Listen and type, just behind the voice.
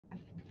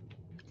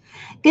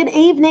Good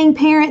evening,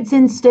 parents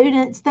and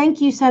students.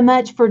 Thank you so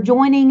much for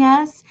joining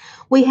us.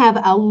 We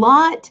have a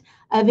lot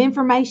of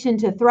information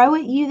to throw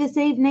at you this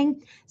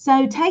evening,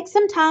 so take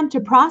some time to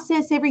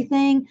process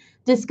everything,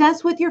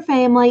 discuss with your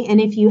family,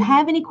 and if you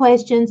have any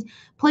questions,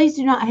 please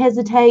do not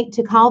hesitate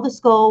to call the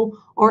school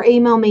or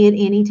email me at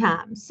any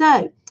time.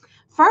 So,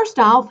 first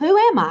off, who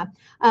am I?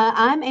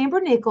 I'm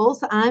Amber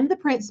Nichols. I'm the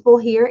principal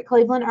here at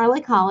Cleveland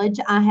Early College.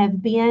 I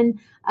have been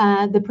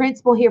the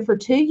principal here for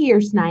 2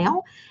 years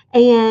now.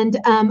 And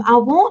I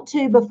want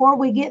to, before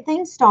we get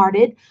things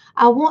started,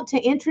 I want to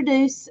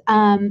introduce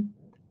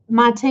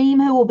my team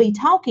who will be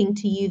talking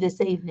to you this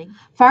evening.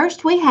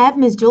 First, we have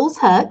Ms. Jules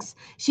Hucks.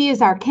 She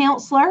is our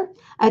counselor,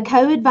 a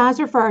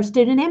co-advisor for our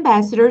student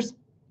ambassadors,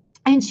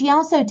 and she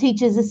also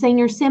teaches a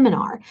senior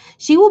seminar.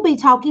 She will be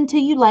talking to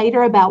you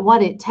later about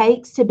what it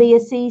takes to be a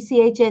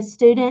CECHS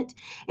student,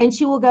 and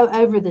she will go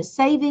over the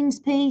savings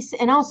piece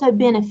and also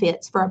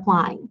benefits for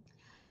applying.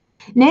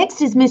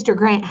 Next is Mr.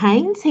 Grant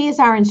Haynes. He is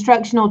our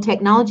instructional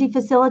technology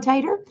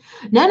facilitator.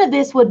 None of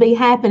this would be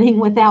happening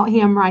without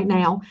him right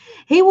now.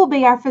 He will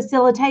be our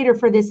facilitator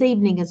for this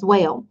evening as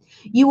well.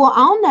 You will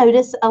all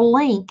notice a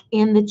link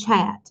in the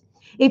chat.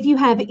 If you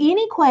have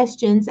any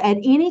questions at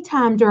any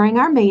time during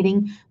our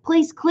meeting,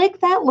 please click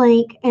that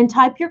link and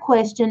type your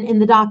question in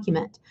the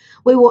document.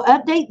 We will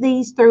update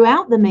these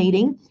throughout the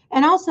meeting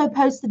and also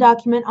post the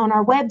document on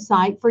our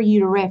website for you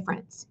to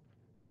reference.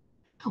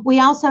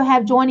 We also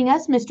have joining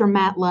us Mr.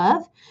 Matt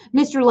Love.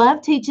 Mr.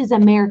 Love teaches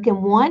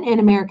American 1 and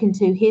American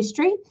 2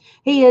 history.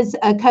 He is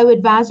a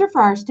co-advisor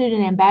for our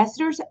student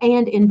ambassadors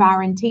and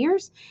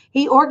environteers.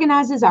 He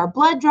organizes our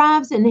blood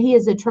drives, and he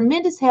is a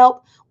tremendous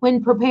help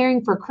when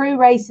preparing for crew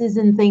races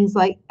and things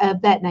like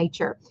of that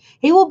nature.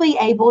 He will be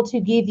able to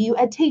give you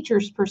a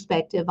teacher's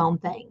perspective on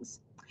things.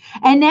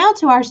 And now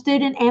to our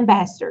student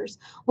ambassadors.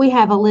 We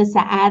have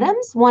Alyssa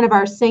Adams, one of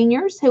our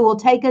seniors, who will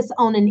take us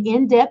on an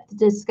in-depth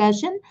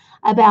discussion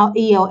about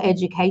EL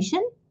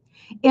education.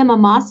 Emma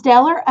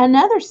Mosteller,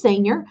 another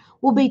senior,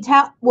 will be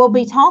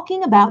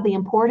talking about the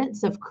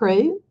importance of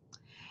crew.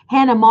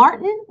 Hannah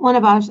Martin, one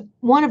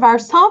of our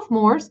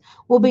sophomores,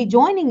 will be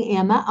joining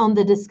Emma on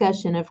the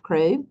discussion of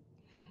crew.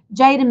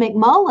 Jada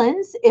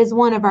McMullins is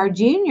one of our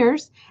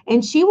juniors,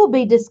 and she will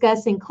be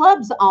discussing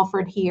clubs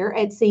offered here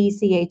at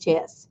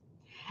CECHS.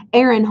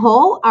 Aaron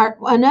Hull,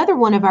 another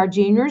one of our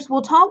juniors,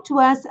 will talk to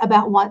us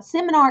about what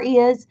seminar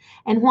is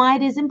and why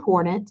it is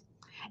important.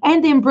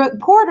 And then Brooke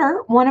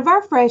Porter, one of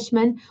our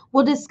freshmen,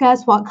 will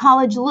discuss what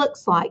college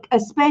looks like,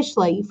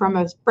 especially from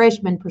a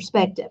freshman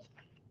perspective.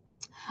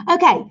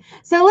 Okay,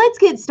 so let's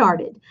get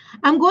started.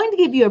 I'm going to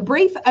give you a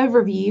brief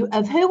overview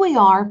of who we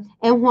are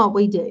and what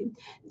we do.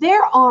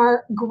 There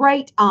are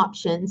great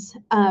options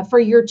for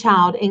your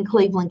child in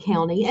Cleveland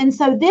County, and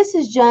so this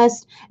is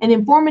just an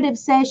informative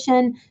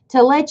session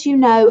to let you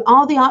know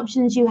all the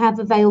options you have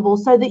available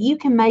so that you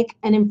can make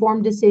an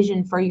informed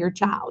decision for your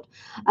child.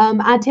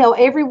 I tell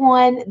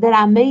everyone that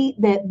I meet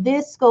that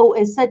this school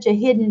is such a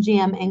hidden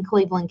gem in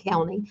Cleveland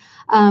County.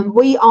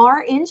 We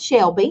are in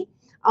Shelby,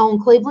 on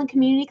Cleveland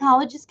Community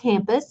College's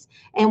campus,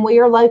 and we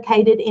are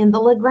located in the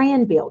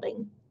LeGrand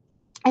building.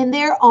 And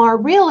there are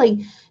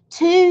really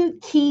two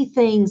key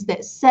things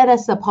that set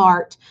us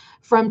apart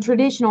from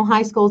traditional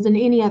high schools and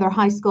any other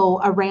high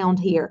school around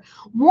here.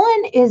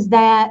 One is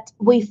that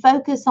we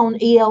focus on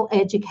EL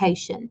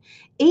education.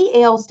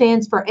 EL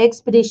stands for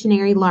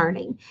expeditionary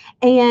learning,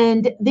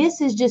 and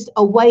this is just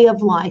a way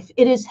of life.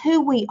 It is who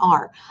we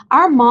are.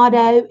 Our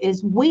motto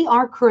is we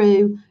are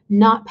crew,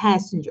 not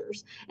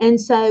passengers.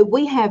 And so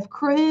we have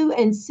crew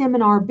and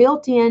seminar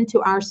built into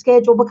our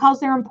schedule because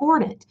they're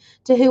important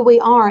to who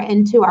we are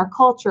and to our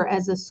culture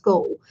as a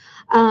school.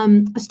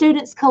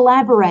 Students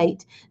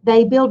collaborate.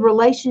 They build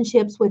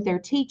relationships with their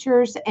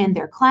teachers and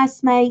their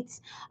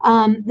classmates.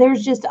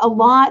 There's just a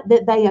lot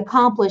that they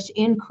accomplish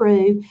in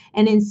crew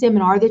and in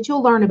seminar that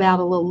you'll learn about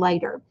a little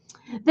later.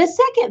 The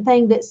second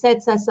thing that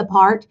sets us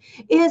apart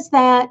is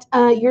that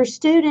your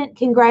student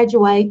can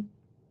graduate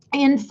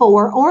in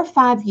 4 or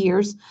 5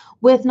 years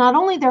with not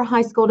only their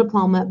high school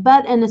diploma,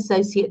 but an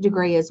associate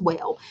degree as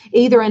well,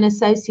 either an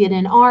associate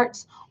in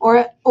arts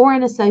or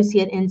an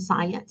associate in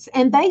science.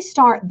 And they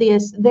start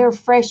their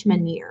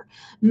freshman year.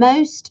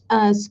 Most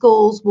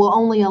schools will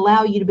only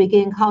allow you to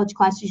begin college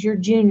classes your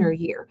junior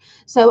year.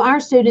 So our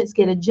students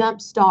get a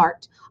jump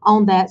start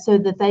on that so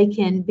that they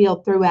can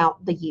build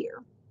throughout the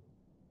year.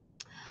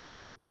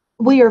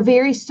 We are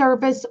very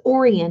service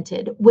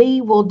oriented.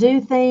 We will do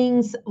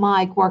things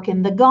like work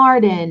in the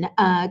garden,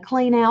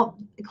 clean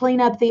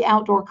up the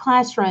outdoor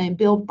classroom,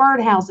 build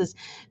birdhouses,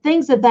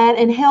 things of that,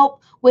 and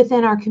help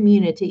within our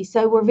community.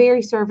 So we're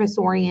very service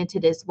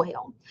oriented as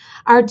well.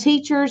 Our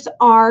teachers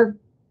are,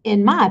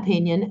 in my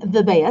opinion,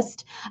 the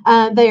best.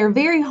 They are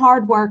very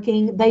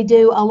hardworking. They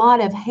do a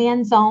lot of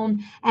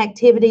hands-on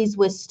activities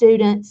with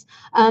students.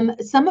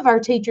 Some of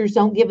our teachers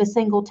don't give a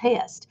single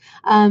test.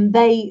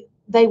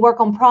 they work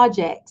on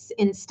projects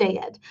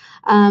instead.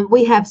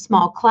 We have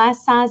small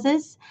class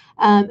sizes,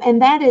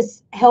 and that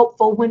is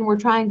helpful when we're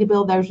trying to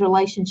build those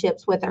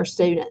relationships with our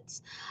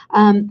students.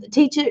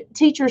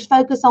 Teachers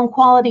focus on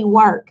quality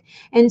work,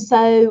 and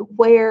so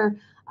where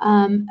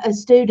a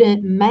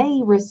student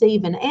may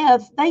receive an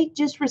F, they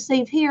just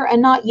receive here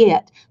and not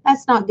yet.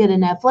 That's not good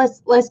enough.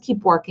 Let's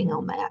keep working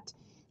on that.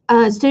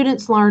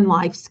 Students learn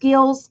life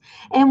skills,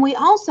 and we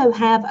also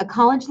have a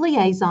college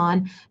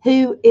liaison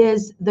who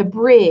is the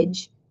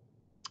bridge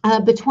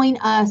between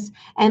us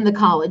and the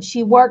college.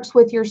 She works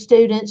with your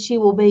students. She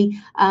will be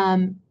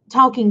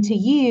talking to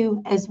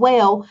you as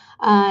well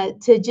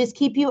to just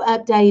keep you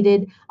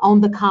updated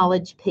on the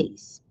college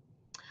piece.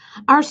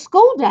 Our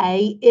school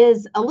day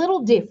is a little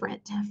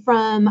different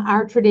from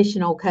our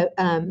traditional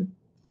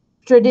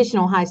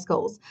high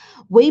schools.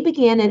 We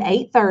begin at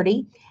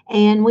 8:30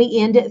 and we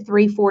end at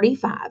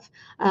 3:45.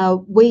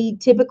 We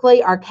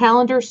typically, our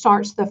calendar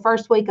starts the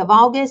first week of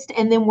August,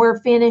 and then we're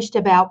finished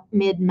about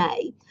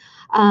mid-May.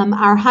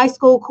 Our high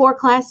school core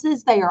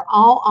classes, they are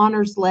all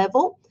honors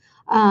level.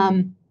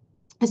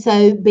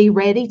 So be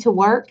ready to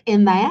work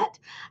in that.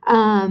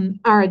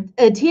 Our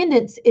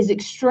attendance is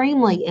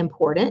extremely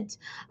important.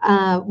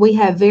 We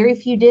have very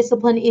few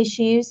discipline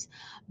issues,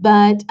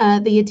 but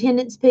the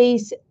attendance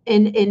piece,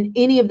 and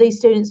any of these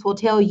students will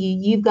tell you,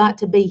 you've got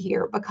to be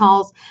here,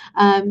 because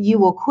you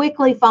will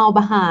quickly fall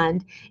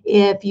behind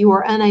if you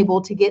are unable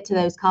to get to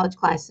those college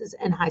classes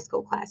and high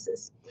school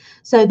classes.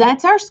 So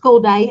that's our school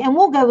day, and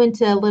we'll go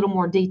into a little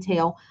more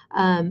detail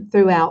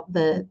throughout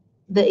the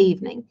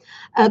evening.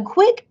 A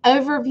quick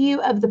overview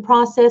of the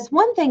process.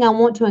 One thing I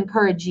want to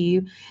encourage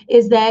you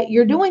is that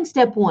you're doing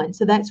step one,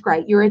 so that's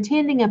great. You're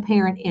attending a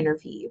parent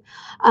interview.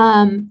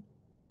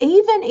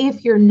 Even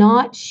if you're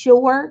not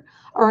sure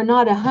or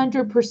not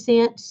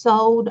 100%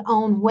 sold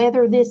on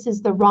whether this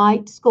is the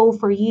right school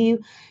for you,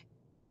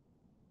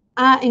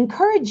 I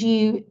encourage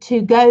you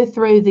to go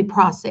through the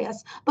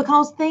process,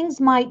 because things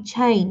might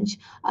change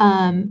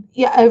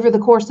over the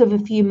course of a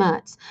few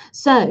months.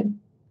 So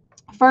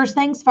first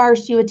things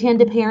first, you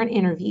attend a parent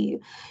interview.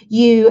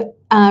 You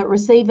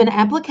receive an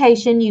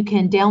application. You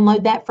can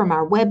download that from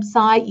our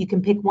website. You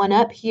can pick one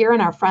up here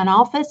in our front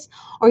office,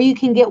 or you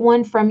can get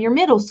one from your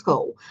middle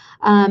school.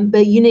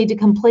 But you need to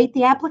complete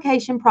the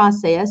application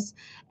process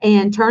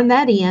and turn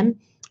that in.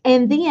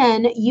 And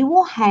then you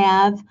will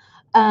have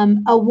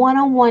a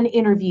one-on-one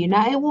interview.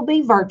 Now, it will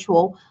be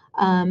virtual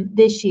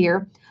this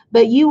year,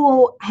 but you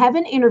will have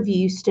an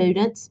interview,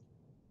 students,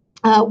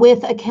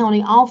 with a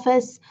county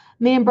office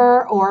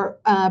member, or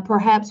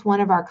perhaps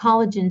one of our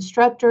college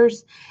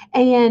instructors,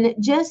 and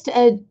just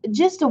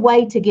a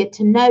way to get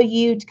to know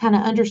you, to kind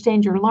of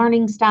understand your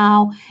learning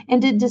style,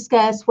 and to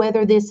discuss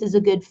whether this is a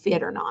good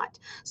fit or not.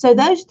 So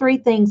those three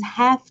things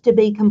have to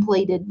be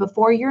completed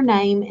before your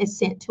name is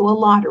sent to a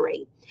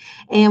lottery.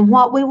 And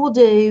what we will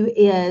do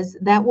is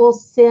that we'll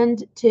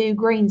send to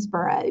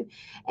Greensboro,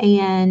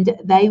 and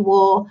they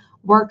will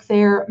work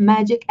their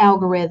magic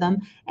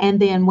algorithm, and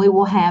then we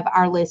will have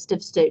our list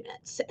of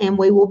students, and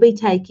we will be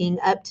taking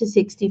up to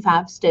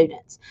 65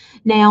 students.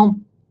 Now,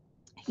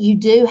 you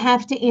do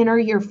have to enter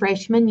your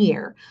freshman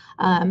year.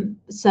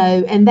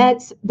 And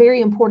that's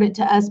very important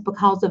to us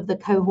because of the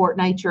cohort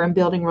nature and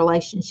building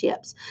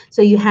relationships.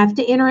 So you have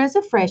to enter as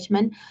a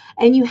freshman,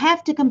 and you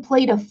have to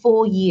complete a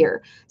full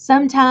year.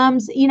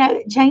 Sometimes,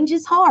 change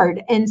is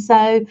hard. And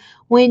so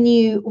when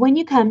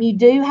you come, you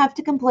do have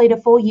to complete a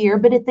full year.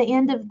 But at the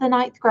end of the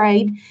 9th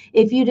grade,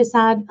 if you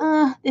decide,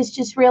 this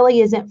just really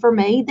isn't for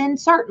me, then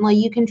certainly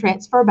you can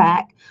transfer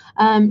back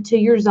to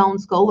your zone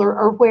school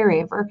or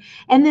wherever.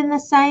 And then the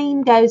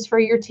same goes for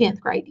your 10th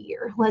grade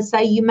year. Let's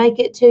say you make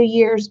it 2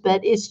 years,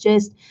 but it's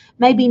just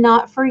maybe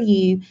not for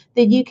you,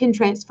 then you can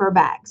transfer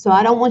back. So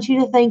I don't want you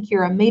to think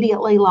you're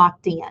immediately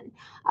locked in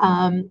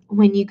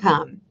when you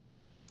come.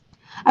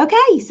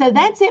 Okay, so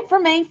that's it for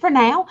me for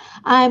now.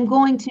 I'm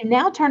going to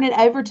now turn it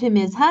over to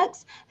Ms.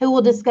 Hucks, who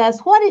will discuss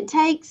what it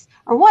takes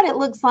or what it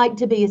looks like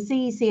to be a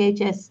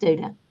CECHS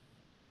student.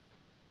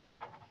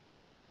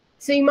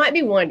 So you might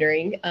be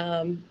wondering,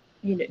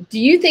 do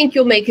you think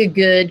you'll make a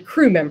good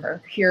crew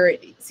member here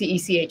at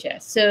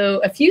CECHS?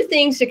 So a few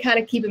things to kind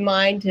of keep in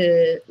mind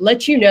to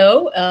let you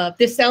know. If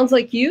this sounds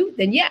like you,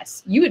 then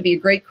yes, you would be a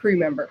great crew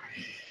member.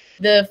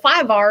 The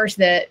 5 R's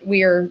that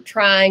we are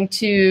trying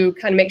to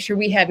kind of make sure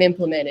we have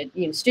implemented,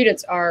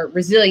 students are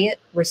resilient,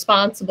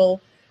 responsible,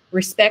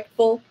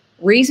 respectful,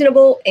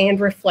 reasonable, and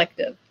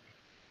reflective.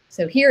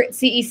 So here at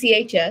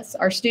CECHS,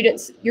 our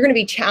students, you're going to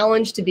be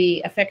challenged to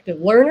be effective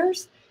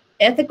learners,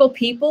 ethical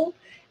people,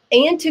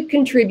 and to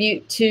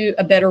contribute to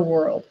a better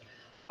world.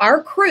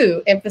 Our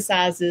crew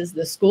emphasizes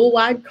the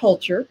school-wide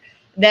culture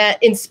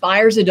that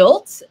inspires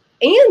adults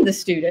and the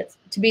students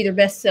to be their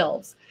best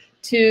selves,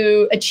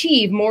 to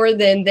achieve more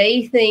than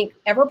they think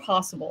ever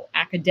possible,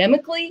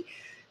 academically,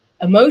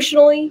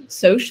 emotionally,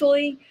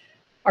 socially,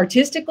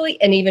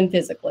 artistically, and even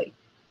physically.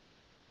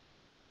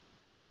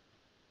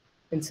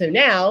 And so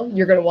now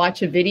you're going to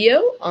watch a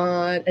video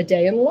on a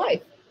day in the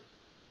life.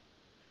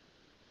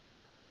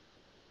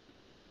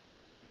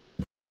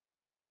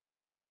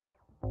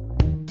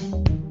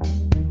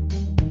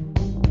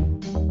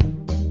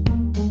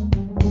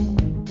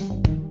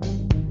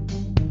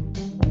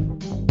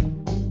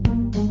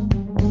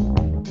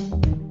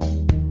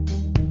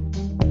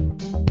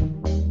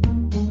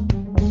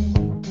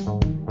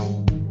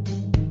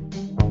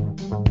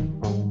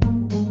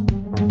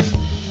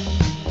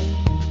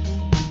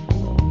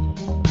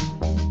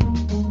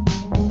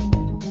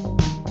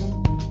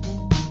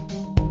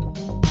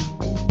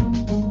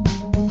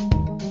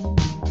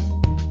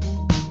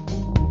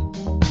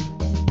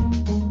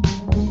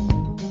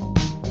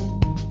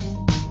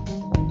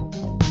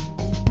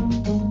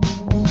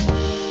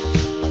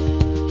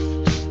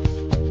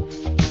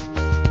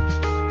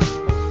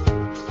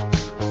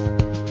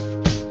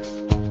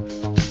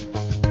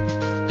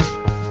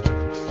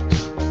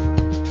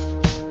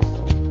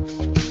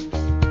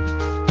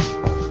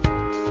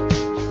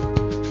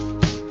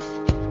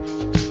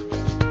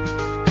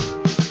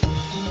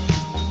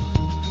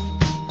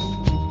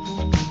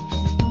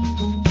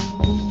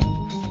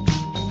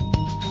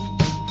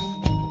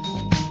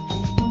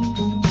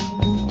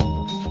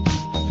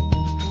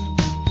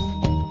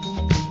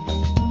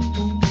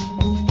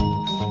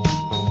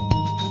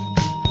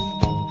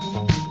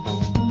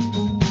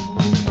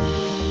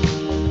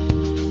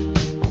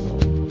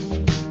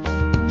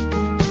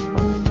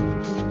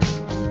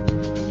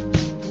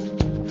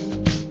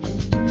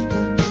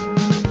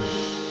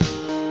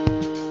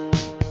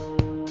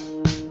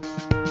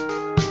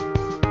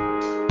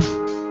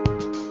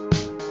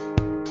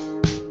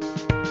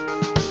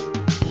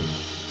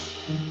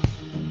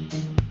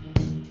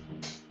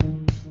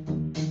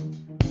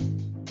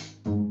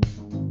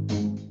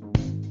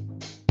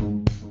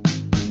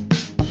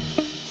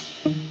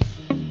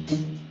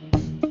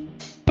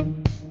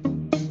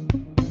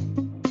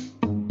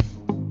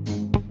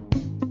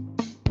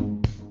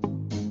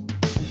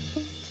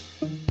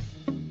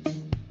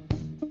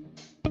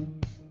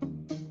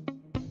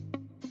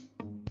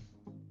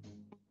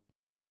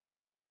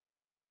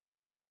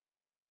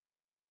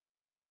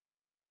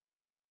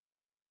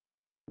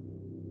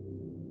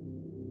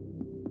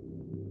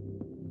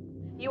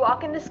 You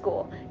walk into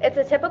school. It's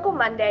a typical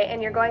Monday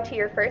and you're going to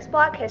your first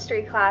block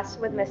history class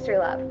with Mr.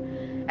 Love.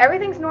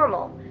 Everything's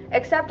normal,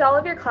 except all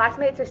of your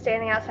classmates are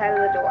standing outside of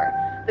the door.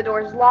 The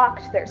door's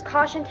locked, there's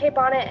caution tape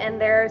on it, and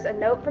there's a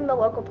note from the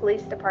local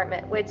police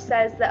department which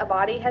says that a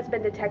body has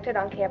been detected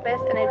on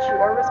campus and it's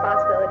your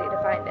responsibility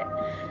to find it.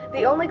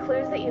 The only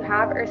clues that you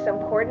have are some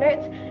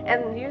coordinates,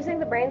 and using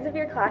the brains of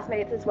your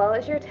classmates as well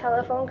as your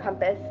telephone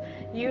compass,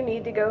 you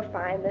need to go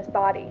find this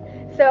body.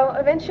 So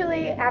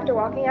eventually, after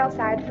walking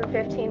outside for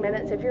 15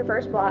 minutes of your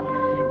first block,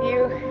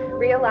 you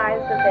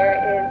realize that there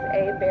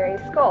is a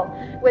buried skull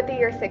with the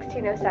year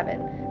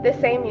 1607, the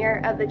same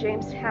year of the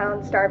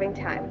Jamestown starving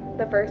time,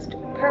 the first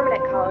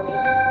permanent colony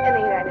in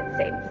the United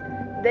States.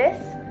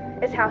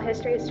 This is how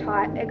history is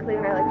taught at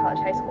Cleveland Early College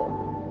High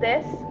School.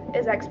 This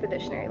is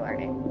expeditionary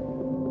learning.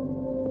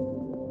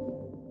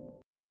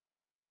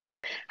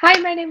 Hi,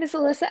 my name is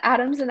Alyssa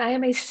Adams, and I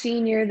am a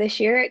senior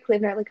this year at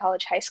Cleveland Early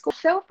College High School.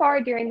 So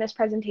far during this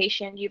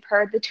presentation, you've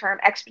heard the term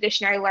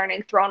expeditionary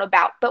learning thrown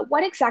about, but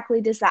what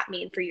exactly does that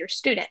mean for your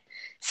student?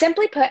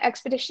 Simply put,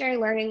 expeditionary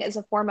learning is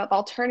a form of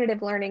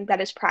alternative learning that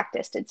is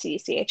practiced at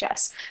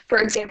CECHS. For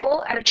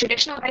example, at a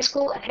traditional high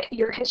school,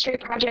 your history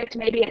project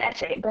may be an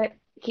essay, but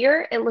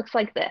here it looks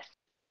like this.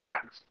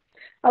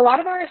 A lot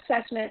of our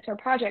assessments are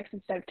projects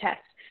instead of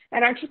tests,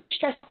 and our teachers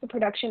stress the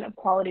production of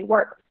quality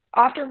work,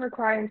 often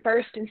requiring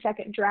first and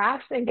second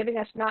drafts and giving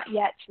us not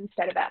yets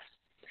instead of Fs.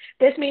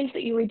 This means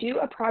that you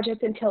redo a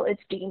project until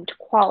it's deemed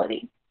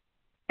quality.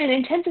 And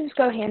intensives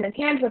go hand in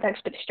hand with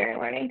expeditionary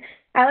learning.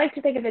 I like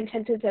to think of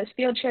intensives as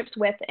field trips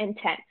with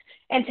intent.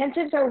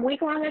 Intensives are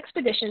week-long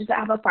expeditions that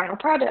have a final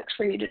product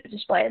for you to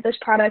display. This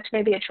product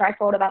may be a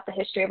trifold about the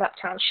history of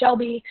Uptown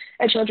Shelby,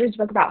 a children's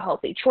book about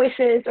healthy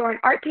choices, or an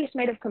art piece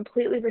made of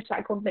completely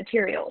recycled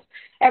materials.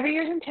 Every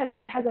year's intent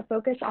has a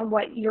focus on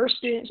what your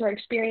students are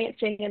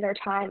experiencing in their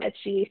time at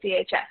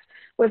CECHS,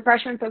 with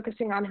freshmen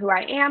focusing on who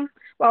I am,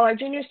 while our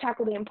juniors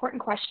tackle the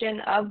important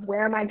question of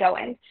where am I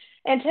going?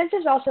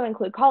 Intensives also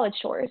include college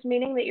tours,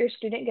 meaning that your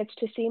student gets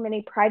to see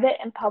many private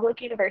and public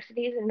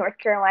universities in North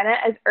Carolina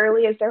as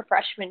early as their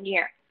freshman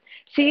year.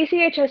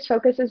 CECHS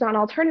focuses on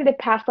alternative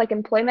paths like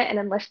employment and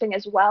enlisting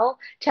as well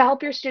to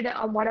help your student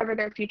on whatever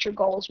their future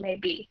goals may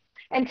be.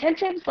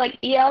 Intensives like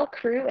EL,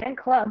 crew, and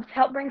clubs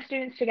help bring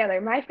students together.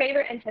 My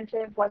favorite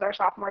intensive was our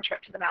sophomore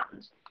trip to the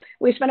mountains.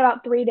 We spent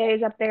about 3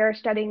 days up there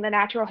studying the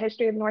natural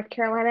history of North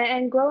Carolina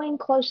and growing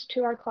close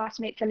to our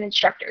classmates and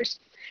instructors.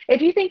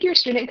 If you think your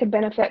student could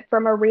benefit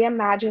from a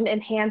reimagined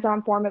and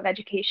hands-on form of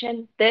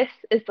education, this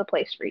is the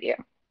place for you.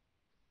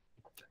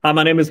 Hi,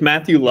 my name is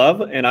Matthew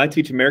Love, and I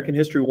teach American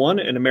History 1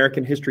 and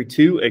American History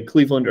 2 at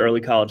Cleveland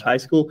Early College High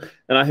School,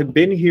 and I have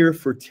been here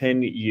for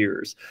 10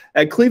 years.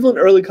 At Cleveland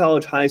Early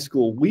College High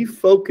School, we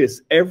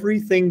focus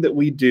everything that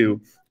we do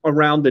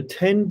around the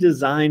 10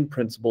 design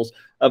principles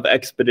of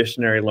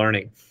expeditionary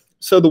learning.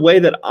 So the way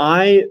that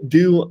I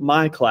do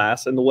my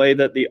class and the way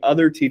that the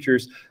other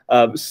teachers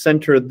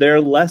center their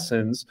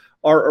lessons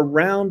are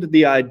around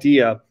the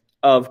idea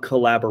of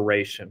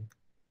collaboration.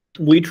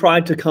 We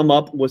tried to come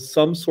up with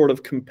some sort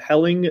of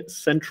compelling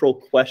central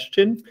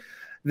question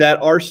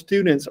that our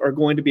students are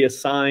going to be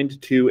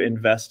assigned to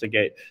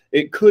investigate.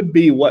 It could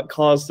be what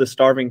caused the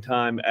starving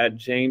time at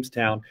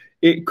Jamestown.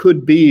 It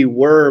could be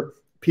were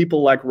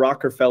people like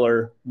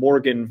Rockefeller,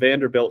 Morgan,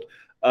 Vanderbilt,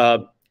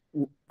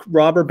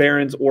 robber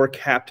barons, or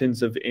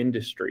captains of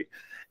industry.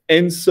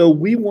 And so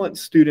we want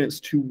students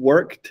to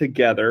work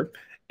together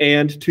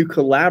and to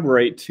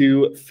collaborate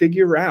to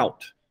figure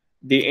out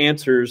the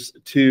answers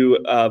to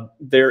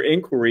their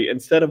inquiry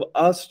instead of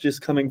us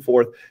just coming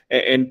forth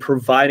and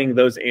providing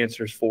those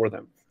answers for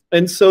them.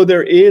 And so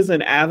there is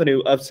an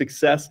avenue of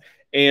success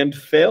and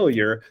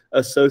failure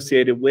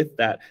associated with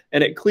that.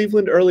 And at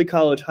Cleveland Early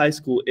College High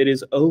School, it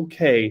is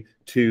okay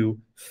to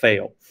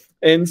fail.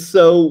 And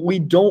so we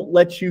don't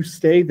let you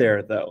stay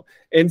there, though.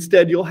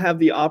 Instead, you'll have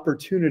the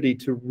opportunity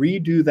to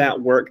redo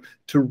that work,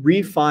 to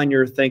refine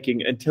your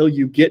thinking until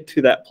you get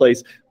to that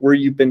place where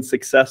you've been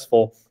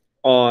successful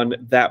on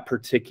that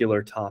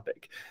particular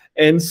topic.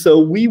 And so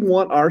we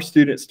want our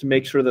students to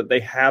make sure that they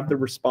have the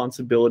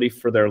responsibility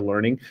for their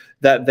learning,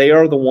 that they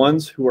are the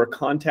ones who are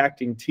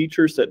contacting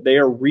teachers, that they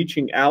are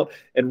reaching out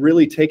and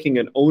really taking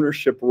an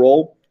ownership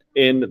role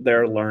in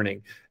their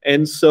learning.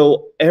 And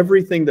so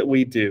everything that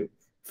we do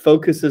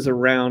focuses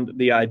around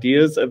the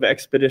ideas of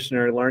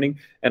expeditionary learning,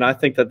 and I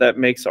think that that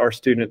makes our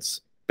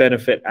students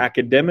benefit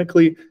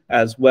academically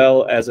as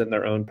well as in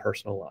their own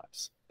personal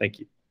lives. Thank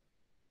you.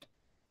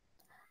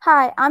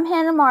 Hi, I'm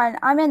Hannah Martin.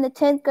 I'm in the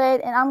 10th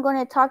grade and I'm going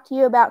to talk to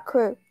you about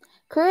crew.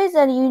 Crew is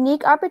a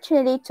unique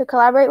opportunity to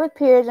collaborate with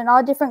peers in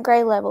all different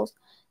grade levels.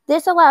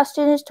 This allows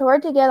students to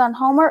work together on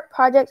homework,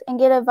 projects, and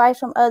get advice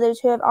from others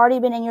who have already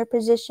been in your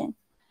position.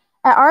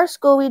 At our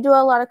school, we do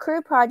a lot of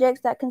crew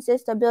projects that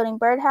consist of building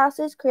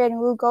birdhouses, creating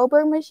Rube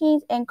Goldberg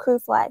machines, and crew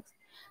flags.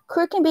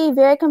 Crew can be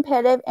very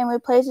competitive and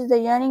replaces the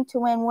yearning to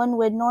win one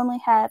would normally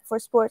have for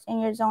sports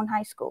in your zone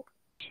high school.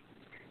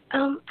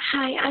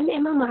 Hi, I'm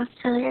Emma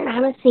Mosteller, and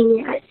I'm a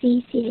senior at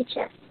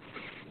CECHS.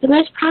 The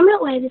most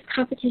prominent way this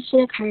competition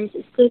occurs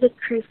is through the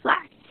crew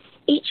flag.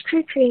 Each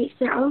crew creates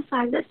their own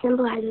flag that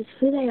symbolizes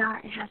who they are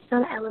and has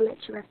some element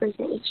to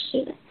represent each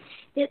student.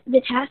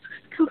 The tasks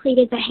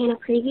completed that Hannah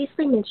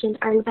previously mentioned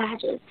earn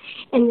badges,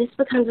 and this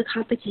becomes a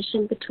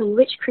competition between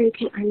which crew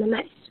can earn the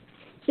most.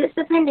 Since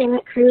the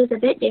pandemic, crew is a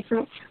bit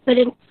different, but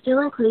it still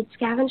includes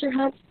scavenger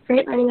hunts,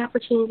 great learning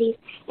opportunities,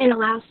 and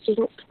allows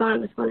students to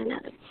bond with one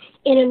another.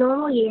 In a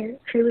normal year,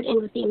 crew would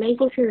end with the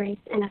amazing crew race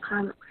and a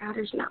climb up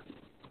Crowder's Mountain.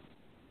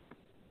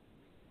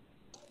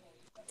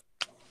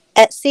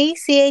 At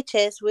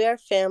CECHS, we are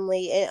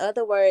family. In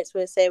other words,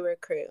 we'd say we're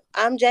crew.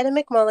 I'm Jada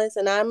McMullins,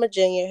 and I'm a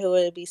junior who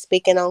will be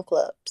speaking on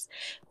clubs,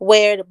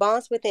 where the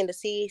bonds within the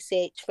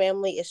CECH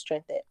family is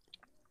strengthened.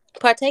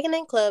 Partaking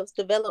in clubs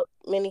develop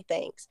many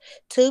things,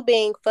 two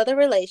being further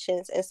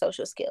relations and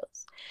social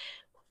skills.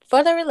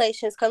 Further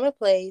relations come in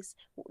place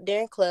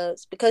during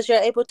clubs because you're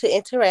able to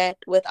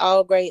interact with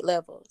all grade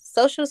levels.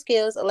 Social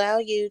skills allow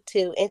you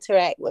to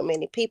interact with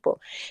many people.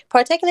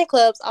 Partaking in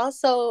clubs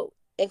also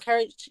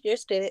encourage your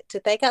student to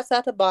think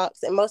outside the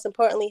box and, most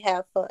importantly,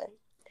 have fun.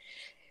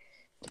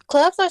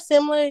 Clubs are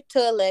similar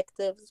to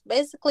electives.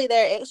 Basically,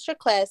 they're extra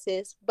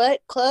classes,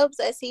 but clubs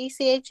at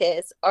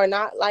CECHS are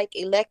not like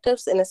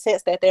electives in the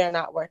sense that they are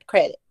not worth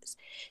credits.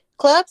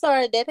 Clubs are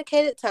a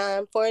dedicated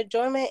time for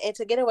enjoyment and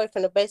to get away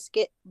from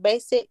the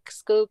basic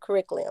school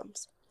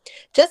curriculums.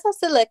 Just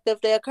as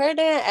elective, they occur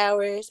during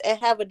hours and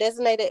have a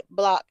designated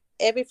block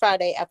every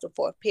Friday after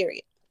fourth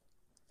period.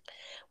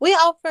 We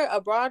offer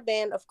a broad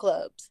band of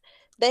clubs.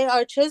 They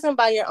are chosen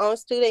by your own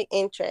student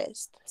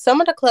interest.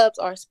 Some of the clubs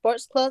are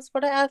sports clubs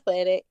for the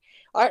athletic,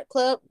 art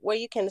club where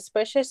you can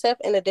express yourself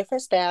in a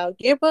different style,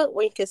 yearbook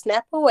where you can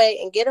snap away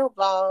and get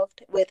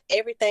involved with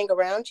everything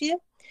around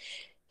you,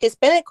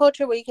 Hispanic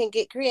culture where you can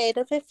get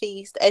creative and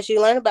feast as you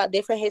learn about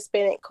different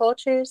Hispanic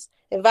cultures,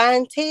 and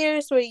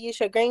volunteers where you use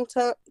your green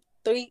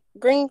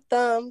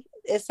thumb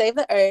and save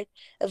the earth,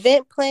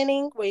 event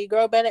planning where you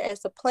grow better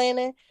as a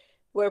planner,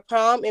 where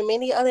prom and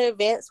many other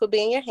events will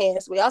be in your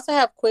hands. We also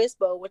have Quiz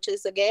Bowl, which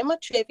is a game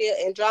of trivia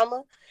and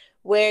drama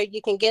where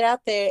you can get out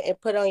there and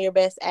put on your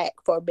best act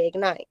for a big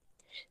night.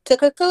 To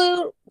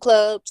conclude,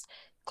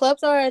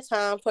 clubs are a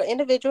time for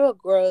individual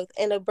growth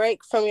and a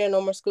break from your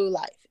normal school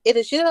life. It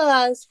is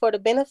utilized for the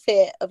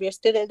benefit of your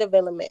student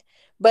development,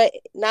 but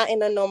not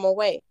in a normal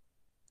way.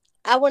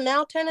 I will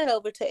now turn it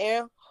over to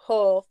Aaron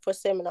Hall for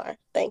seminar.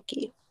 Thank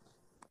you.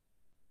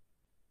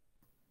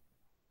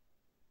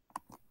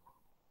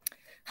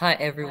 Hi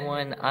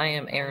everyone, I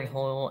am Aaron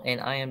Hoyle and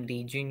I am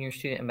the Junior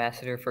Student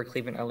Ambassador for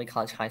Cleveland Early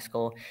College High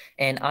School,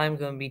 and I'm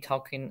going to be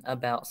talking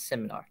about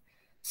seminar.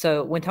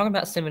 So when talking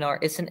about seminar,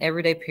 it's an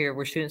everyday period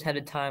where students have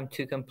the time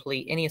to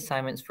complete any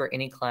assignments for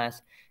any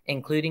class,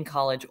 including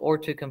college, or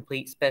to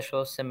complete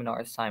special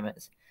seminar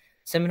assignments.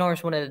 Seminar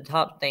is one of the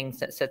top things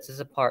that sets us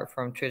apart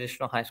from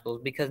traditional high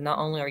schools because not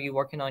only are you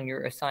working on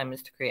your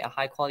assignments to create a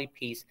high quality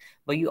piece,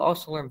 but you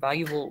also learn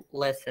valuable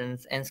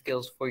lessons and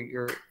skills for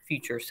your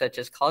future, such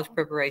as college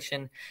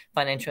preparation,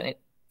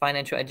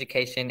 financial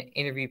education,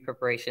 interview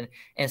preparation,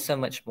 and so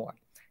much more.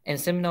 And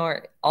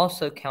seminar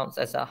also counts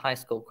as a high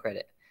school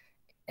credit.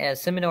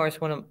 Seminar is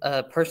one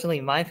of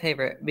personally my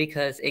favorite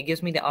because it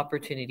gives me the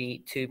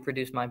opportunity to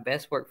produce my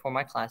best work for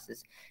my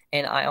classes,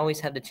 and I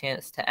always have the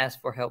chance to ask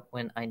for help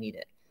when I need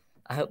it.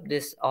 I hope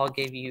this all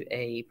gave you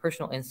a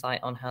personal insight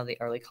on how the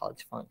early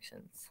college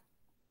functions.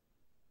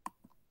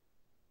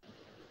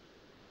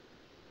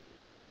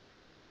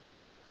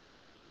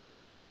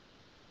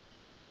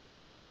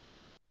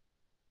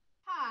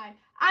 Hi,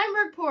 I'm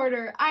Brooke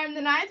Porter. I am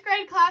the 9th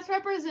grade class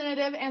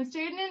representative and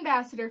student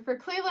ambassador for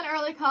Cleveland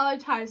Early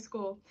College High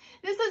School.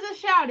 This is a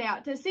shout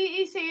out to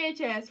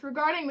CECHS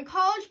regarding the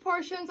college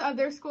portions of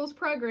their school's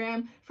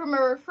program from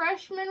a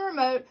refreshment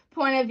remote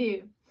point of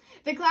view.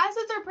 The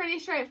classes are pretty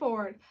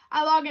straightforward.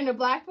 I log into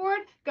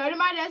Blackboard, go to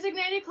my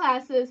designated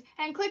classes,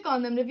 and click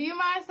on them to view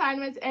my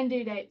assignments and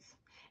due dates.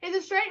 It's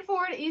a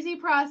straightforward, easy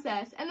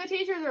process, and the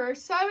teachers are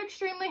so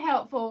extremely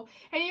helpful,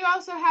 and you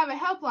also have a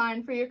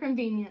helpline for your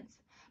convenience.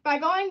 By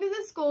going to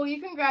the school,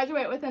 you can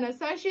graduate with an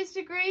associate's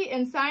degree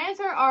in science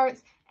or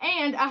arts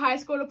and a high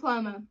school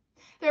diploma.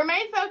 Their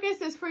main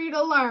focus is for you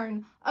to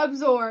learn,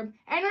 absorb,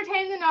 and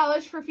retain the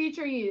knowledge for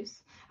future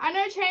use. I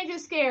know change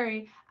is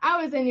scary.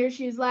 I was in your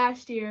shoes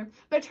last year,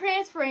 but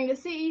transferring to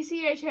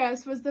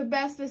CECHS was the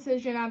best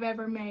decision I've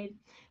ever made.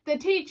 The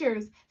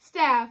teachers,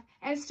 staff,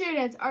 and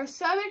students are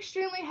so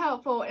extremely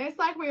helpful, and it's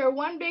like we are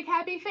one big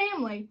happy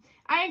family.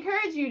 I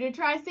encourage you to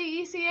try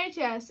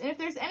CECHS, and if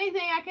there's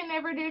anything I can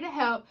ever do to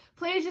help,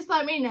 please just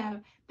let me know.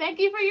 Thank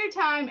you for your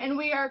time, and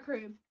we are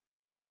crew.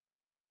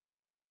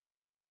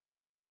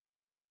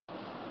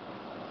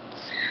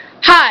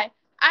 Hi,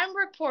 I'm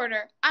Brooke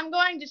Porter. I'm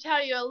going to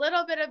tell you a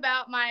little bit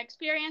about my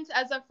experience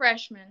as a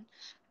freshman.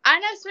 I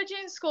know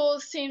switching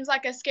schools seems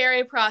like a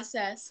scary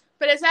process,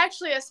 but it's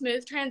actually a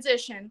smooth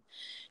transition.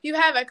 You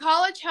have a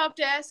college help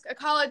desk, a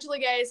college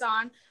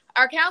liaison,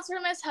 our counselor,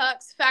 Ms.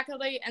 Hucks,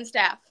 faculty, and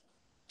staff.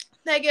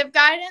 They give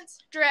guidance,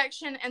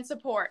 direction, and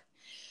support.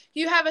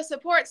 You have a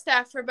support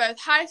staff for both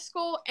high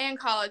school and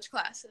college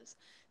classes.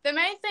 The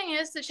main thing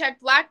is to check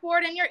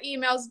Blackboard and your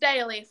emails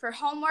daily for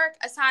homework,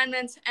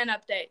 assignments, and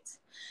updates.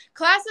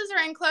 Classes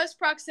are in close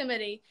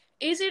proximity,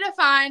 easy to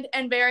find,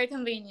 and very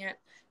convenient.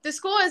 The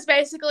school is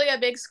basically a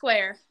big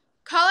square.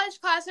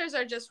 College classes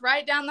are just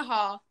right down the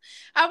hall.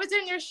 I was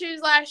in your shoes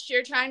last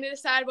year trying to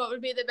decide what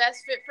would be the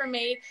best fit for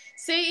me.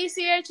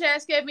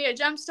 CECHS gave me a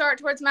jump start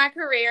towards my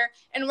career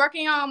and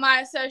working on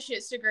my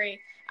associate's degree.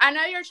 I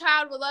know your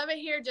child will love it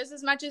here just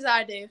as much as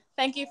I do.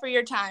 Thank you for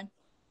your time.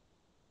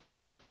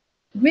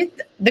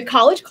 With the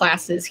college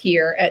classes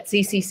here at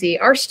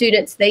CCC, our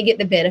students, they get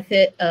the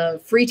benefit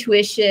of free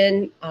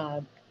tuition,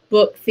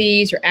 book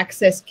fees or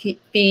access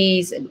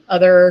fees and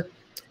other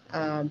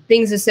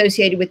things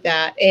associated with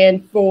that.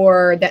 And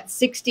for that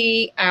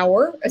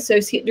 60-hour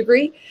associate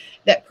degree,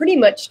 that pretty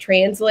much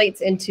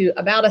translates into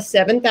about a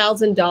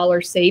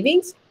 $7,000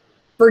 savings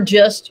for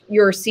just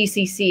your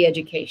CCC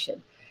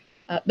education.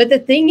 But the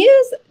thing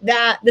is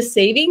that the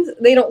savings,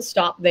 they don't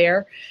stop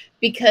there,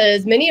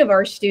 because many of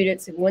our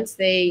students, once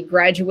they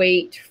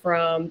graduate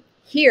from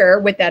here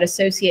with that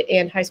associate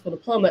and high school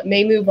diploma,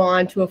 may move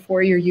on to a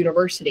four-year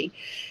university.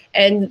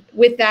 And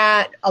with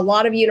that, a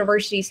lot of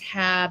universities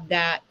have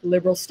that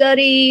liberal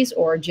studies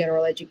or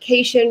general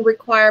education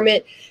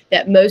requirement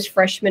that most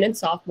freshmen and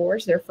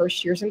sophomores, their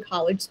first years in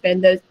college,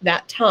 spend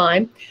that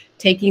time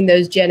taking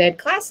those gen ed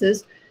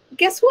classes.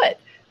 Guess what?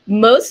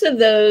 Most of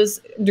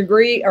those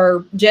degree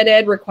or gen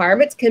ed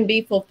requirements can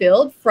be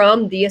fulfilled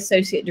from the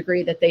associate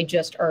degree that they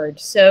just earned.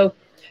 So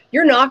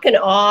you're knocking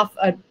off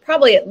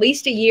probably at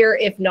least a year,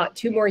 if not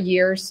 2 more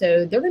years.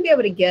 So they're going to be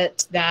able to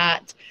get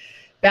that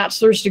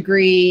bachelor's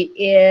degree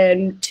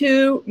in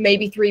 2,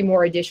 maybe 3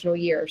 more additional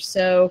years.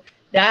 So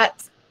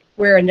that's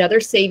where another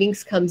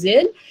savings comes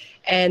in.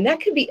 And that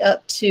could be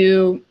up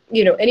to,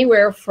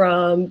 anywhere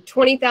from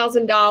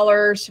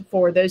 $20,000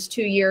 for those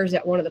 2 years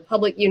at one of the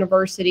public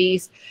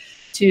universities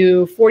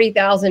to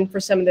 $40,000 for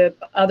some of the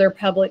other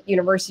public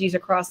universities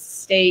across the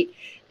state.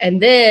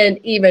 And then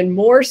even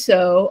more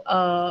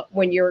so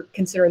when you're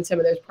considering some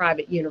of those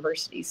private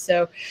universities.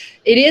 So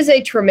it is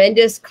a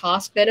tremendous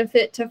cost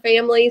benefit to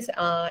families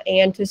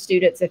and to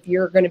students if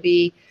you're going to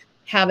be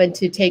having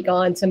to take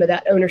on some of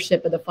that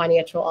ownership of the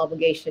financial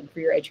obligation for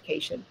your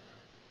education.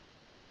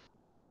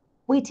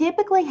 We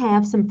typically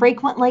have some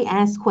frequently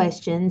asked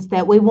questions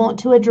that we want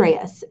to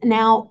address.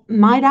 Now,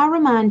 might I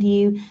remind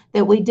you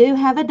that we do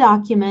have a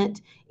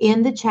document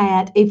in the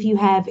chat if you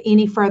have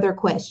any further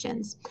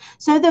questions.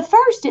 So the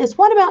first is,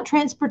 what about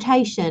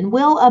transportation?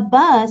 Will a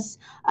bus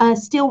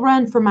still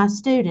run for my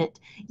student?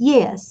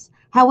 Yes.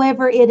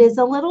 However, it is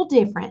a little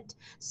different.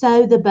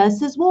 So the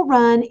buses will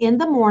run in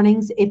the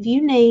mornings if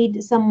you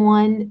need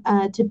someone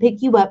to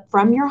pick you up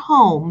from your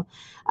home.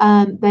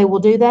 They will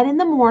do that in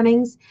the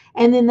mornings,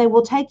 and then they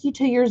will take you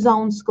to your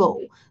zone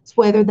school, so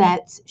whether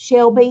that's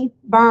Shelby,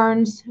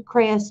 Burns,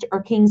 Crest,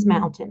 or Kings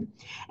Mountain.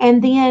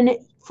 And then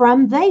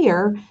from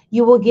there,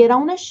 you will get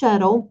on a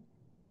shuttle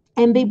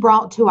and be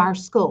brought to our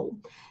school.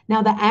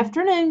 Now, the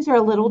afternoons are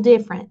a little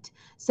different.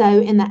 So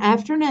in the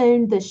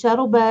afternoon, the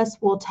shuttle bus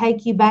will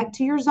take you back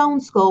to your zone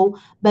school,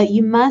 but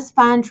you must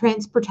find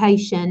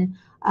transportation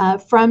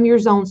from your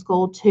zone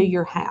school to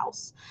your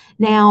house.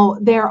 Now,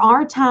 there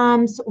are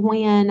times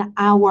when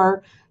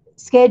our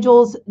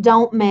schedules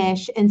don't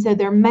mesh, and so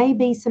there may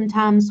be some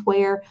times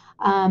where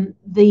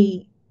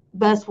the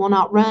bus will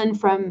not run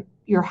from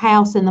your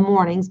house in the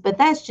mornings, but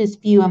that's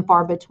just few and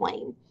far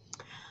between.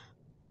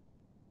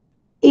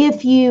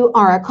 If you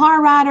are a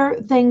car rider,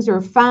 things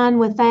are fine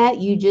with that.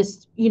 You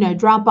just,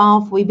 drop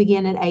off. We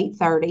begin at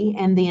 8:30,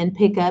 and then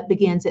pickup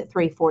begins at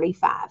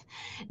 3:45.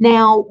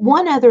 Now,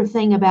 one other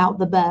thing about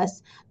the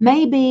bus,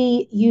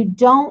 maybe you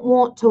don't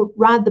want to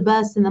ride the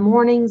bus in the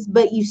mornings,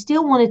 but you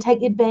still want to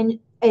take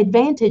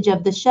advantage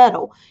of the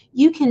shuttle.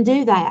 You can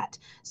do that.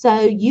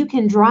 So you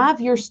can drive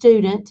your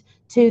student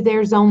to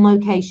their zone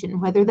location,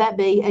 whether that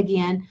be,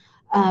 again,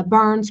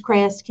 Burns,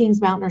 Crest,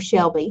 Kings Mountain, or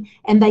Shelby,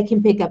 and they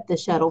can pick up the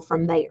shuttle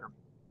from there.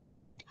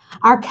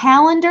 Our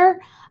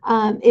calendar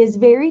is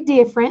very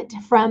different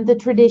from the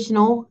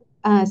traditional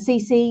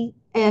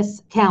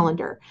CCS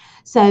calendar.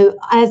 So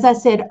as I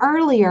said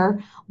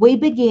earlier, we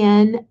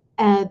begin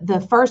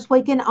the first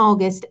week in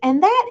August,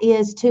 and that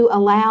is to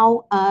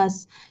allow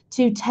us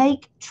to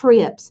take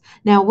trips.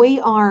 Now,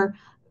 we are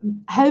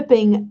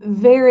hoping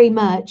very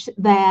much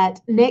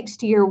that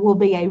next year will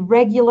be a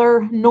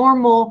regular,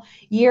 normal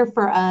year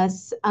for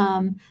us,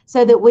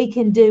 so that we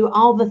can do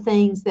all the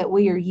things that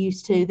we are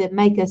used to that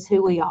make us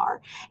who we are.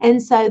 And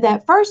so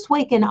that first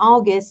week in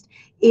August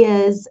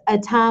is a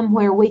time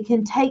where we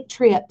can take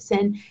trips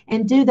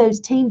and do those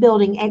team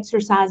building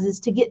exercises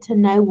to get to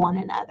know one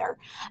another.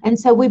 And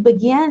so we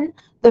begin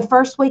the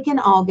first week in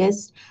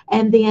August,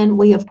 and then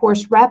we, of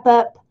course, wrap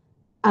up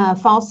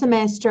fall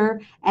semester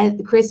at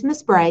the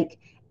Christmas break.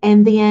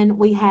 And then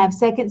we have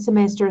second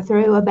semester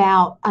through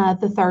about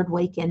the third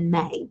week in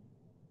May.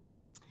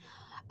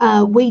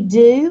 We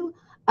do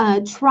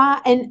try,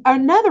 and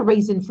another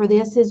reason for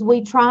this is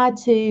we try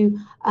to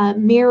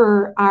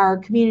mirror our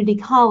community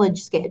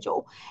college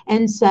schedule.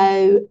 And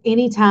so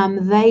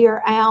anytime they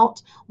are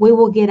out, we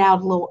will get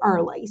out a little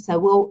early. So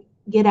we'll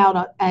get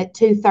out at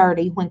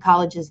 2:30 when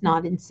college is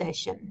not in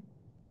session.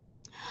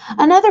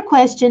 Another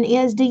question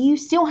is, do you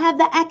still have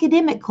the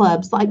academic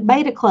clubs like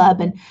Beta Club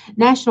and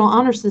National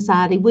Honor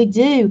Society? We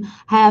do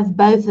have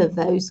both of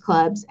those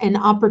clubs and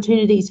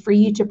opportunities for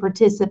you to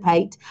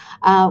participate.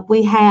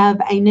 We have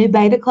a new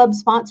Beta Club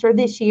sponsor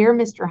this year,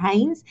 Mr.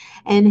 Haynes,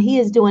 and he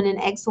is doing an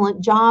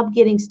excellent job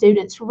getting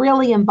students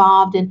really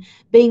involved and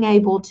being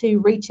able to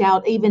reach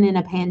out even in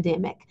a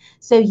pandemic.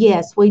 So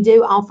yes, we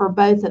do offer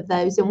both of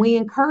those, and we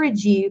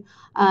encourage you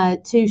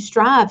to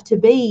strive to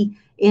be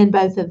in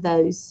both of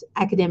those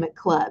academic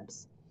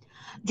clubs.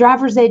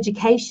 Driver's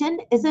education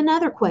is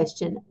another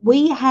question.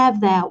 We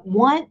have that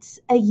once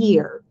a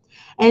year.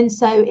 And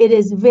so it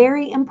is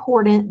very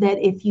important that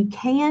if you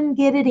can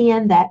get it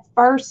in that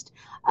first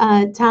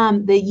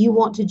time that you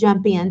want to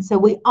jump in. So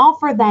we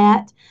offer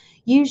that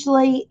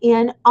usually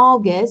in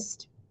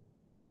August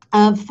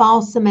of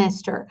fall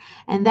semester.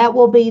 And that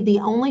will be the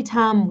only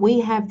time we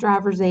have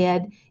driver's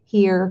ed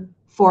here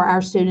for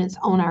our students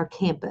on our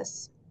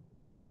campus.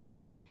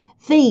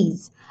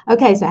 Fees.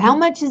 Okay, so how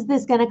much is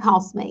this going to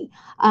cost me?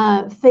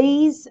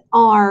 Fees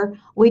are,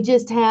 we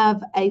just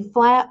have a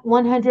flat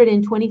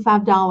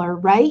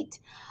 $125 rate.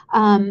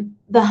 The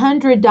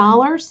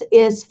 $100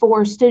 is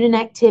for student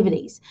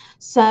activities.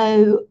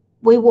 So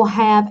we will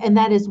have, and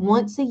that is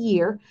once a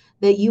year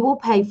that you will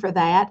pay for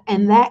that,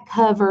 and that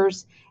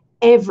covers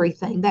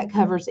everything. That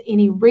covers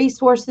any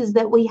resources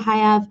that we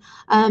have,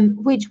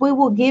 which we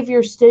will give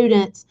your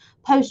students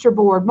poster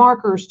board,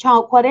 markers,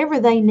 chalk, whatever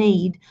they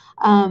need.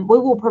 We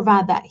will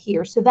provide that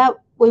here. So that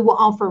we will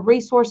offer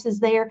resources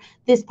there.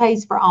 This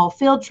pays for all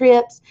field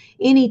trips.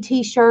 Any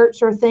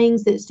t-shirts or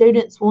things that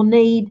students will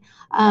need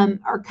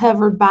are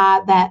covered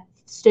by that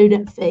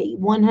student fee,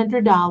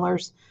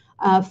 $100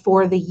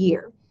 for the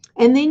year.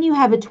 And then you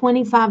have a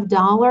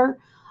 $25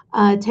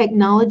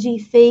 technology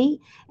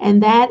fee,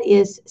 and that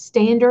is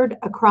standard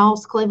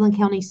across Cleveland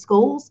County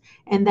schools.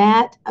 And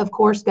that, of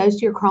course, goes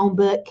to your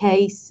Chromebook,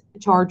 case,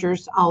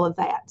 chargers, all of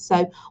that.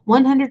 So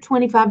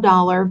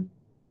 $125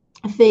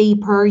 fee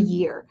per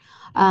year.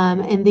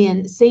 And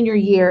then senior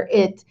year,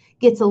 it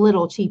gets a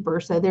little cheaper.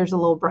 So there's a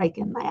little break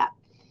in that.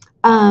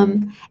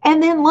 And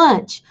then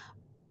lunch.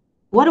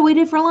 What do we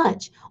do for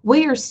lunch?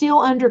 We are still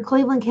under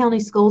Cleveland County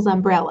Schools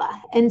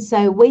umbrella. And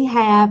so we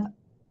have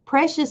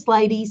precious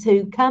ladies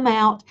who come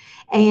out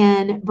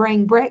and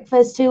bring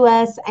breakfast to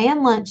us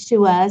and lunch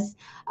to us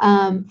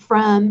from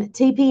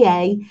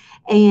TPA.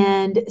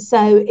 And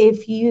so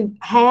if you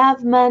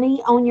have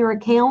money on your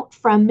account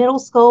from middle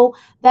school,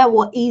 that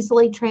will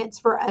easily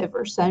transfer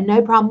over. So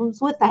no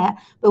problems with that.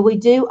 But we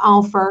do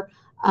offer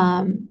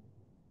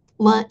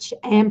lunch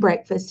and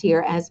breakfast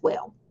here as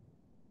well.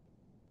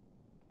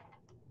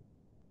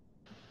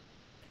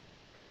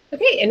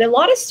 Okay, and a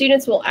lot of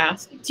students will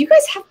ask, do you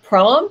guys have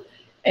prom?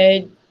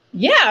 And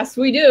yes,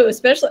 we do,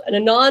 especially in a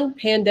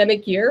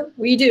non-pandemic year.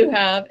 We do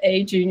have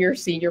a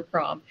junior-senior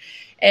prom.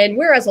 And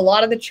whereas a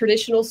lot of the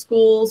traditional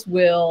schools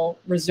will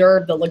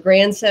reserve the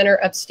LeGrand Center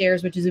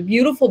upstairs, which is a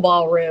beautiful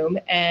ballroom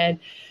and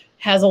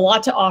has a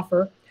lot to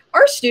offer,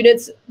 our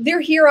students,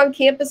 they're here on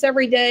campus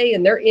every day,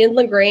 and they're in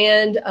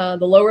LeGrand,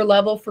 the lower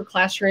level for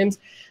classrooms.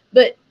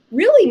 But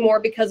really more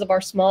because of our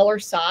smaller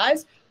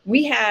size,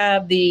 we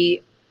have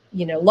the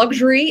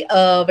luxury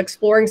of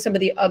exploring some of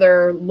the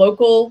other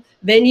local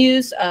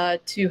venues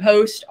to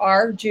host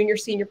our junior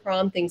senior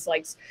prom, things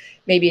like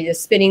maybe the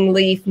Spinning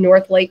Leaf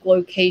North Lake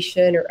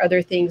location or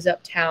other things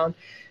uptown.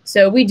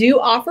 So we do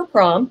offer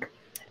prom.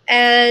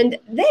 And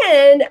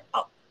then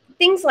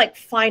things like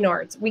fine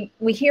arts.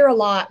 We hear a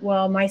lot,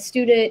 well, my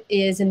student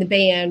is in the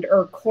band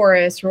or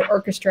chorus or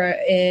orchestra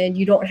and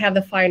you don't have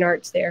the fine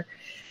arts there.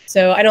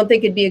 So I don't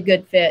think it'd be a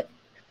good fit.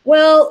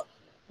 Well,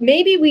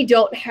 maybe we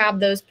don't have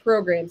those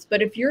programs,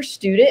 but if your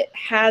student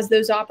has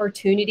those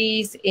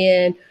opportunities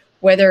in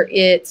whether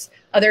it's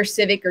other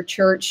civic or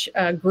church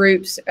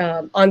groups,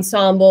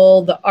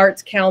 ensemble, the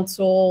Arts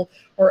Council,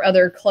 or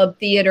other club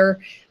theater,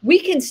 we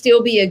can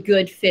still be a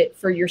good fit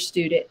for your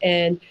student.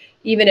 And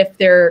even if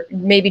they're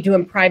maybe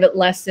doing private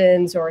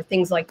lessons or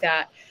things like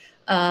that.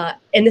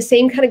 And the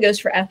same kind of goes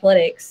for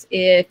athletics.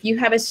 If you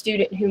have a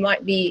student who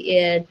might be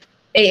in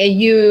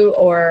AAU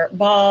or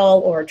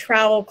ball or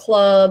travel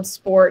club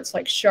sports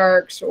like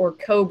Sharks or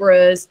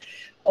Cobras,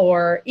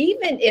 or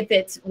even if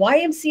it's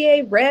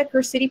YMCA rec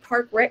or City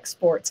Park rec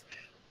sports,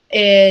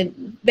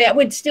 and that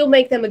would still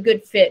make them a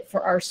good fit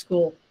for our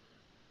school.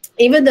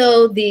 Even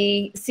though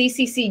the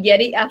CCC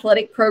Yeti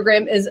athletic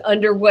program is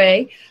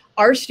underway,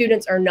 our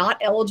students are not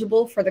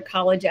eligible for the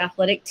college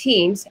athletic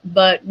teams,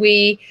 but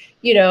we,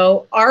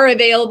 are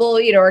available,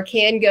 or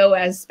can go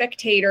as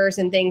spectators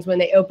and things when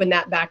they open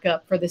that back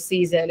up for the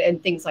season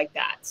and things like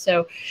that.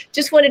 So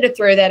just wanted to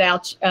throw that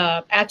out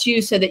at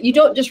you so that you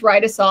don't just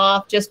write us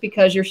off just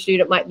because your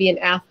student might be an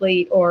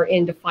athlete or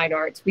into fine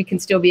arts. We can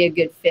still be a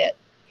good fit.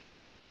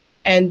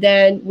 And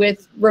then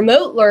with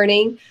remote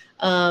learning,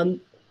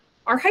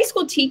 our high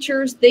school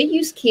teachers, they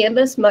use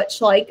Canvas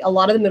much like a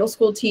lot of the middle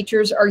school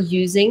teachers are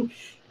using.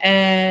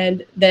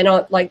 And then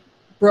like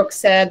Brooke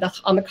said,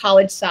 on the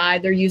college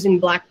side, they're using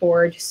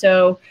Blackboard.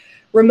 So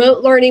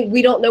Remote learning,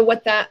 we don't know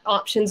what that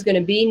option is going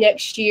to be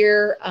next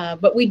year,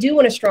 but we do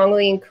want to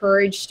strongly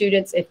encourage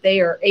students, if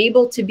they are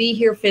able to be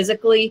here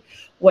physically,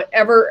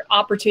 whatever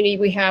opportunity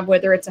we have,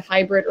 whether it's a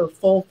hybrid or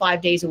full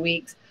 5 days a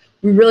week,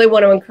 we really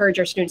want to encourage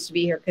our students to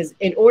be here, because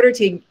in order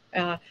to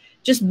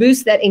just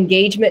boost that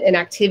engagement and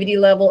activity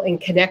level and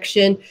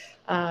connection,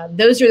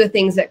 those are the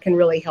things that can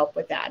really help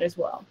with that as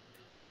well.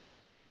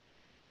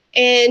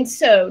 And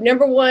so,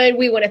 number one,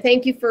 we want to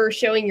thank you for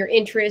showing your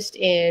interest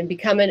in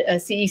becoming a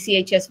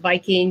CECHS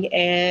Viking.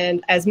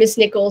 And as Ms.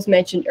 Nichols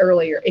mentioned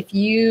earlier, if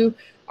you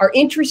are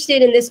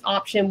interested in this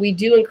option, we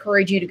do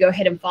encourage you to go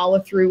ahead and follow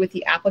through with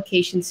the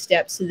application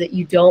steps so that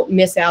you don't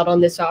miss out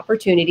on this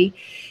opportunity.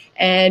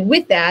 And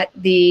with that,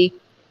 the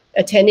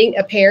attending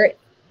a parent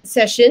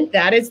session,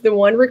 that is the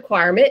one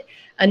requirement.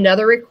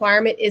 Another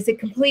requirement is a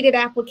completed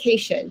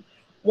application.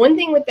 One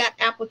thing with that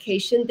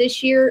application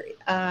this year,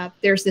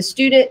 there's the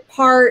student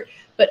part,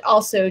 but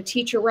also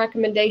teacher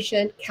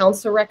recommendation,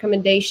 counselor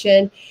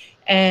recommendation,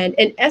 and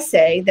an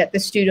essay that the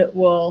student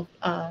will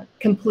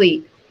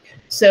complete.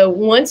 So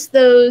once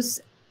those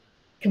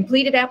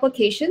completed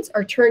applications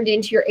are turned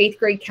into your 8th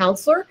grade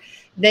counselor,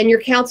 then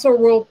your counselor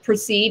will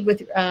proceed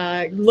with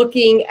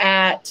looking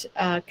at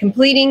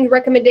completing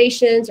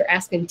recommendations or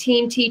asking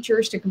team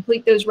teachers to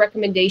complete those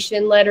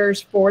recommendation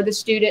letters for the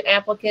student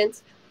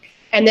applicants,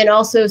 and then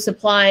also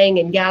supplying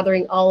and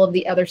gathering all of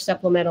the other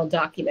supplemental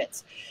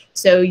documents.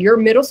 So your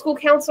middle school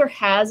counselor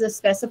has a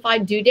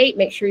specified due date.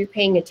 Make sure you're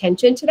paying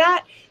attention to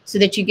that so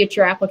that you get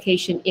your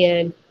application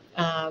in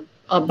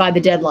by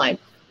the deadline.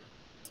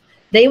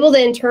 They will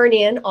then turn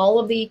in all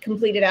of the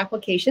completed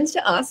applications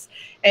to us,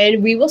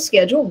 and we will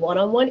schedule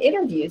one-on-one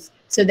interviews.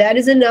 So that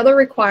is another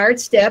required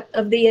step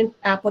of the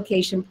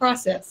application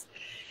process.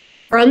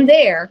 From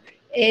there,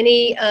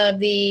 any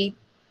of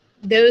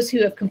those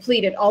who have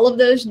completed all of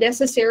those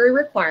necessary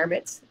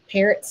requirements,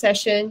 parent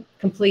session,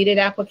 completed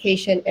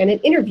application, and an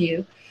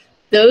interview,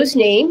 those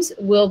names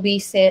will be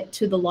sent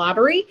to the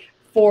lottery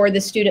for the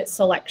student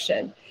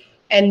selection.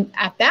 And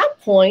at that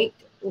point,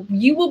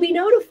 you will be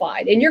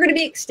notified, and you're going to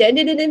be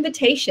extended an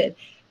invitation.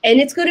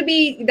 And it's going to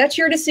be, that's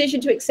your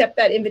decision to accept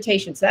that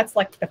invitation. So that's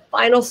like the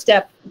final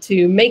step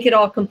to make it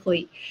all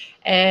complete.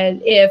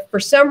 And if for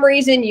some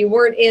reason you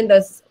weren't in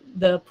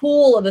the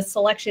pool of the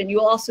selection, you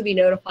will also be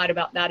notified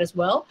about that as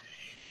well.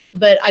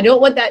 But I don't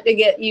want that to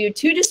get you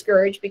too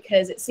discouraged,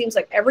 because it seems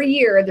like every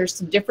year there's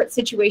some different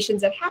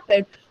situations that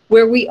happen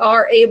where we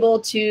are able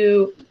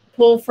to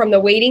pull from the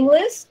waiting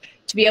list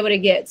to be able to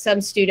get some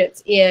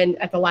students in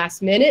at the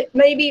last minute,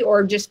 maybe,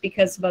 or just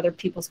because of other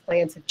people's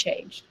plans have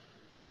changed.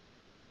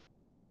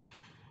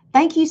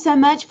 Thank you so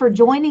much for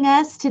joining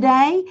us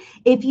today.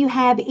 If you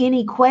have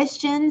any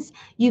questions,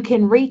 you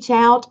can reach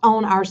out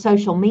on our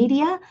social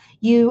media.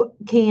 You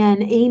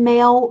can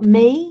email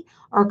me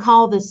or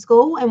call the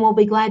school, and we'll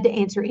be glad to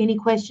answer any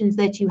questions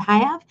that you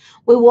have.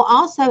 We will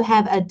also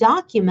have a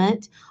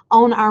document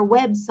on our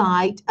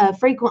website of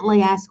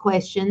frequently asked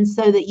questions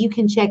so that you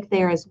can check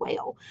there as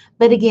well.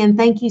 But again,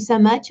 thank you so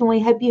much, and we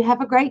hope you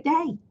have a great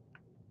day.